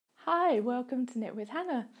Hi, welcome to Knit with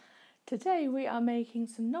Hannah. Today we are making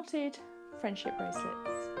some knotted friendship bracelets.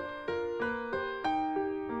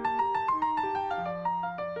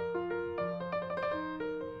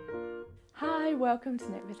 Hi, welcome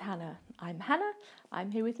to Knit with Hannah. I'm Hannah. I'm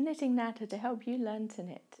here with Knitting Natter to help you learn to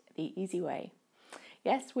knit the easy way.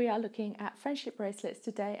 Yes, we are looking at friendship bracelets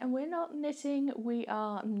today, and we're not knitting, we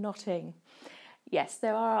are knotting. Yes,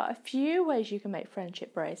 there are a few ways you can make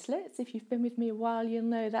friendship bracelets. If you've been with me a while, you'll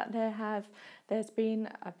know that there's been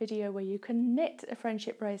a video where you can knit a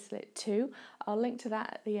friendship bracelet too. I'll link to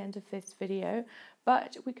that at the end of this video,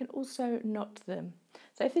 but we can also knot them.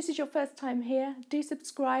 So if this is your first time here, do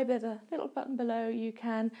subscribe. There's a little button below you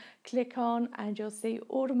can click on and you'll see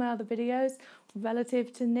all of my other videos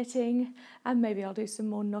relative to knitting, and maybe I'll do some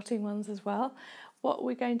more knotting ones as well. What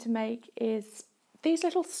we're going to make is these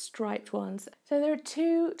little striped ones. So there are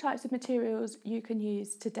two types of materials you can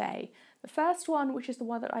use today. The first one, which is the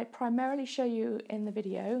one that I primarily show you in the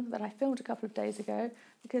video that I filmed a couple of days ago,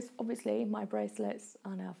 because obviously my bracelets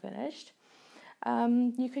are now finished.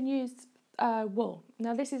 You can use wool.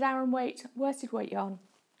 Now this is Aran weight, worsted weight yarn,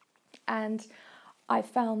 and I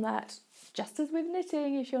found that just as with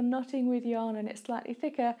knitting, if you're knotting with yarn and it's slightly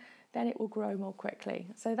thicker, then it will grow more quickly.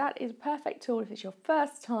 So that is a perfect tool if it's your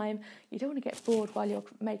first time. You don't want to get bored while you're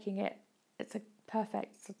making it. It's a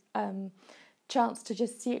perfect chance to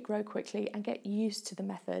just see it grow quickly and get used to the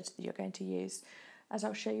method that you're going to use, as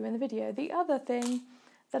I'll show you in the video. The other thing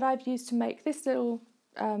that I've used to make this little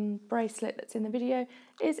bracelet that's in the video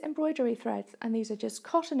is embroidery threads, and these are just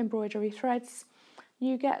cotton embroidery threads.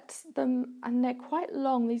 You get them and they're quite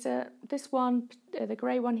long. This one, the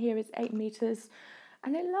grey one here, is 8 meters.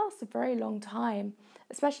 And it lasts a very long time,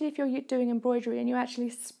 especially if you're doing embroidery and you actually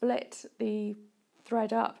split the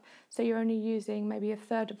thread up. So you're only using maybe a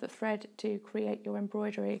third of the thread to create your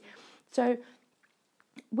embroidery. So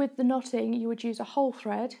with the knotting, you would use a whole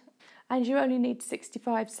thread, and you only need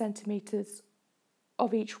 65 centimeters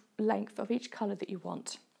of each length of each colour that you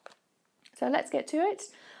want. So let's get to it.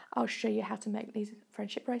 I'll show you how to make these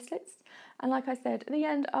friendship bracelets. And like I said, at the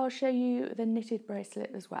end, I'll show you the knitted bracelet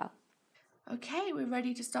as well. Okay, we're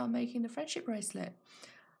ready to start making the friendship bracelet.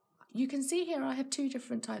 You can see here I have two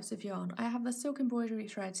different types of yarn. I have the silk embroidery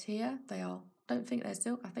threads here. Don't think they're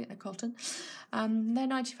silk, I think they're cotton. They're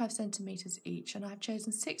 95 centimeters each, and I've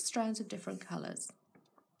chosen 6 strands of different colours.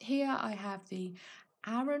 Here I have the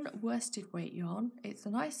Aran worsted weight yarn. It's a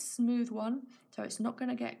nice smooth one, so it's not going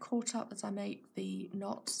to get caught up as I make the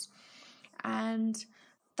knots. And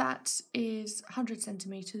that is 100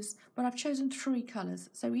 centimeters, but I've chosen 3 colours,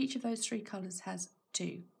 so each of those 3 colours has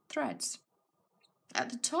 2 threads. At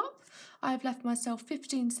the top, I've left myself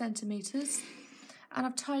 15 centimeters, and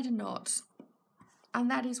I've tied a knot, and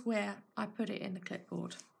that is where I put it in the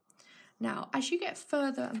clipboard. Now, as you get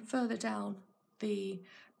further and further down the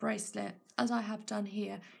bracelet, as I have done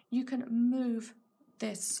here, you can move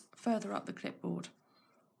this further up the clipboard,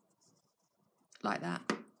 like that.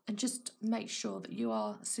 And just make sure that you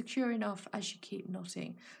are secure enough as you keep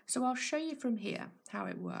knotting. So I'll show you from here how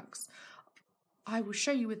it works. I will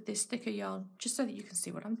show you with this thicker yarn just so that you can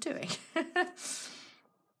see what I'm doing.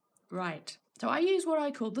 Right, so I use what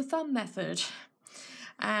I call the thumb method.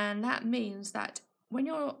 And that means that when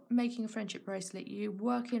you're making a friendship bracelet, you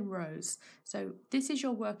work in rows. So this is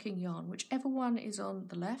your working yarn. Whichever one is on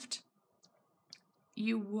the left,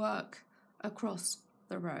 you work across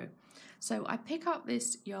the row. So I pick up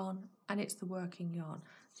this yarn and it's the working yarn.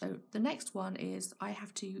 So the next one is I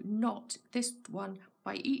have to knot this one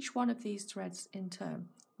by each one of these threads in turn,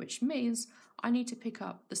 which means I need to pick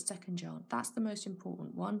up the second yarn. That's the most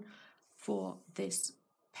important one for this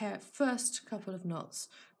first couple of knots.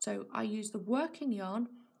 So I use the working yarn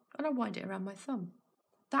and I wind it around my thumb.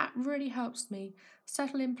 That really helps me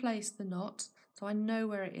settle in place the knot, so I know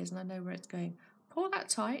where it is and I know where it's going. Pull that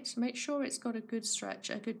tight, make sure it's got a good stretch,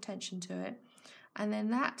 a good tension to it, and then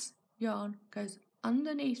that yarn goes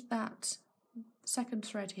underneath that second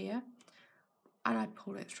thread here, and I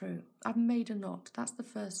pull it through. I've made a knot, that's the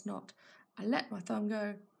first knot. I let my thumb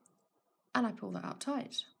go, and I pull that up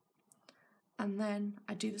tight. And then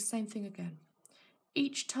I do the same thing again.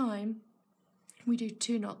 Each time, we do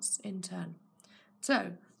 2 knots in turn.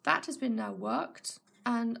 So, that has been now worked,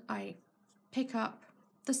 and I pick up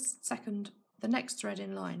the next thread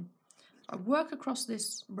in line. I work across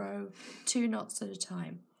this row 2 knots at a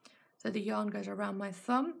time. So the yarn goes around my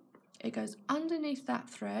thumb, it goes underneath that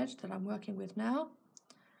thread that I'm working with now,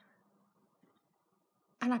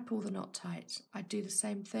 and I pull the knot tight. I do the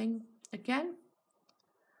same thing again,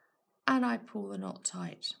 and I pull the knot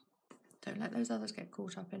tight. Don't let those others get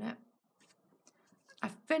caught up in it. I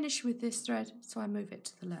finish with this thread, so I move it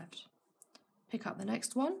to the left. Pick up the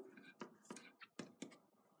next one,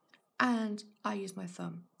 and I use my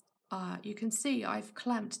thumb. You can see I've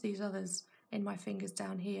clamped these others in my fingers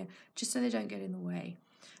down here, just so they don't get in the way.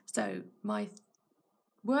 So my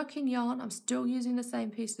working yarn, I'm still using the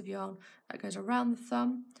same piece of yarn that goes around the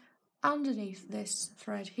thumb, underneath this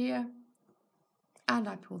thread here, and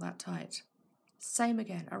I pull that tight. Same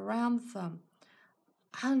again, around the thumb,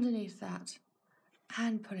 underneath that,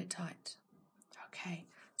 and pull it tight. Okay,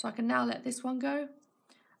 so I can now let this one go,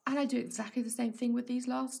 and I do exactly the same thing with these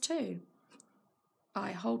last two.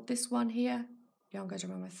 I hold this one here, yarn goes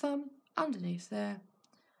around my thumb, underneath there,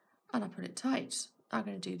 and I put it tight. I'm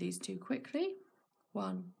going to do these two quickly.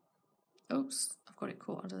 One, oops, I've got it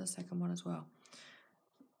caught under the second one as well.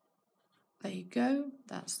 There you go,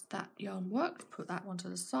 that's that yarn worked. Put that one to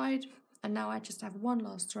the side, and now I just have one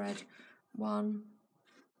last thread. One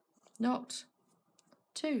knot,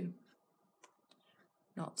 two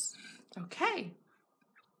knots. Okay,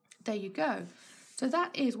 there you go. So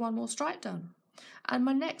that is one more stripe done. And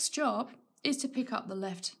my next job is to pick up the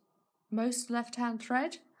leftmost left-hand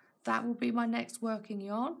thread. That will be my next working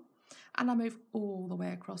yarn. And I move all the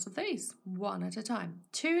way across of these, one at a time.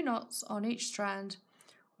 2 knots on each strand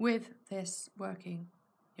with this working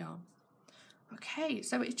yarn. Okay,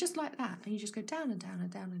 so it's just like that. And you just go down and down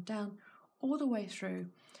and down and down all the way through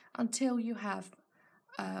until you have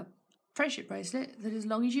a friendship bracelet that is as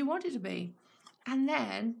long as you want it to be. And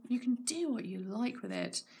then you can do what you like with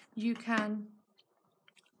it. You can,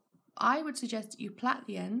 I would suggest that you plait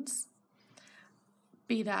the ends,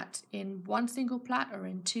 be that in one single plait or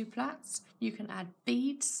in 2 plaits. You can add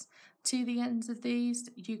beads to the ends of these.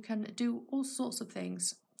 You can do all sorts of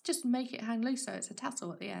things. Just make it hang loose so it's a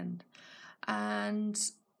tassel at the end. And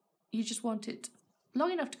you just want it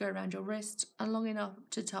long enough to go around your wrist and long enough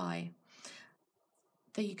to tie.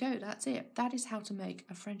 There you go, that's it. That is how to make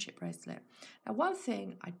a friendship bracelet. Now, one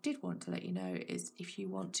thing I did want to let you know is if you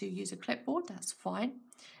want to use a clipboard, that's fine.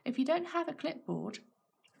 If you don't have a clipboard,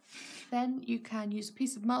 then you can use a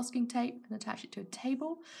piece of masking tape and attach it to a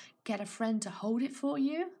table. Get a friend to hold it for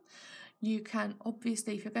you. You can,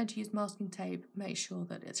 obviously, if you're going to use masking tape, make sure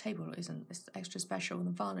that the table isn't extra special and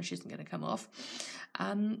the varnish isn't going to come off.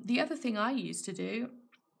 The other thing I used to do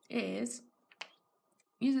is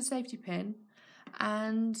use a safety pin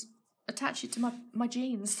and attach it to my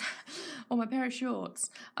jeans or my pair of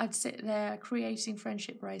shorts. I'd sit there creating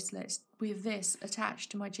friendship bracelets with this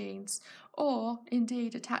attached to my jeans, or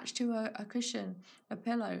indeed attached to a cushion, a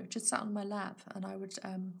pillow, just sat on my lap, and I would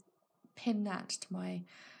pin that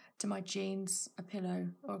to my jeans, a pillow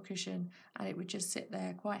or a cushion, and it would just sit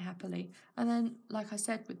there quite happily. And then, like I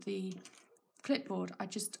said with the clipboard, I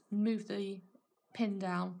just move the pin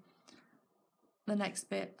down the next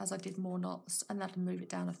bit as I did more knots, and then move it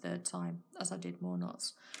down a third time as I did more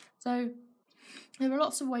knots. So there are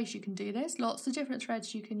lots of ways you can do this, lots of different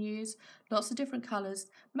threads you can use, lots of different colours.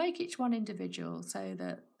 Make each one individual so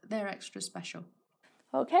that they're extra special.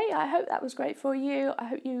 Okay, I hope that was great for you. I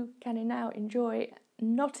hope you can now enjoy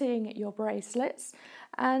knotting your bracelets.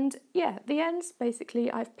 And yeah, the ends,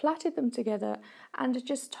 basically I've plaited them together and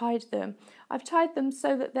just tied them. I've tied them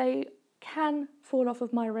so that they can fall off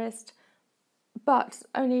of my wrist, but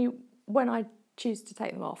only when I choose to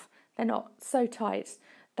take them off. They're not so tight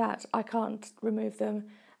that I can't remove them,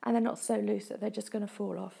 and they're not so loose that they're just going to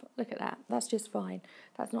fall off. Look at that, that's just fine.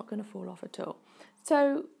 That's not going to fall off at all.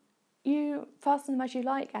 So you fasten them as you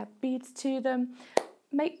like, add beads to them,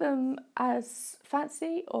 make them as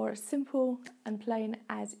fancy or as simple and plain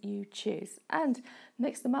as you choose, and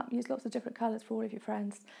mix them up. Use lots of different colours for all of your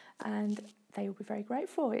friends, and they will be very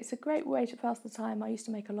grateful. It's a great way to pass the time. I used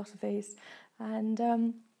to make a lot of these,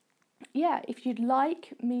 and yeah, if you'd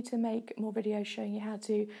like me to make more videos showing you how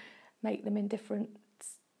to make them in different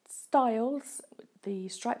styles, the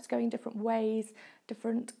stripes going different ways,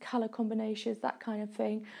 different colour combinations, that kind of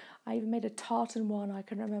thing. I even made a tartan one, I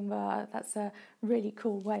can remember. That's a really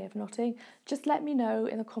cool way of knotting. Just let me know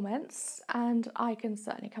in the comments, and I can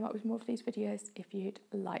certainly come up with more of these videos if you'd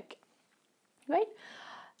like. Great.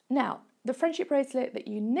 Now, the friendship bracelet that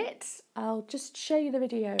you knit, I'll just show you the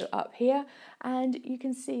video up here, and you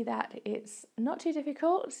can see that it's not too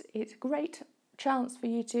difficult. It's a great chance for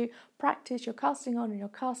you to practice your casting on and your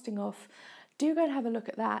casting off. Do go and have a look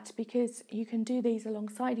at that, because you can do these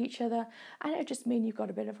alongside each other, and it'll just mean you've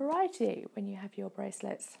got a bit of variety when you have your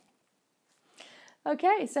bracelets.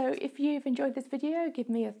 Okay, so if you've enjoyed this video, give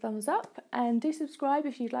me a thumbs up, and do subscribe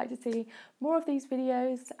if you'd like to see more of these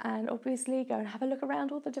videos, and obviously go and have a look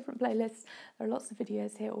around all the different playlists. There are lots of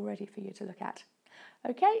videos here already for you to look at.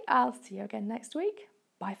 Okay, I'll see you again next week.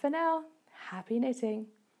 Bye for now. happy knitting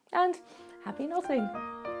and happy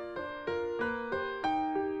knotting.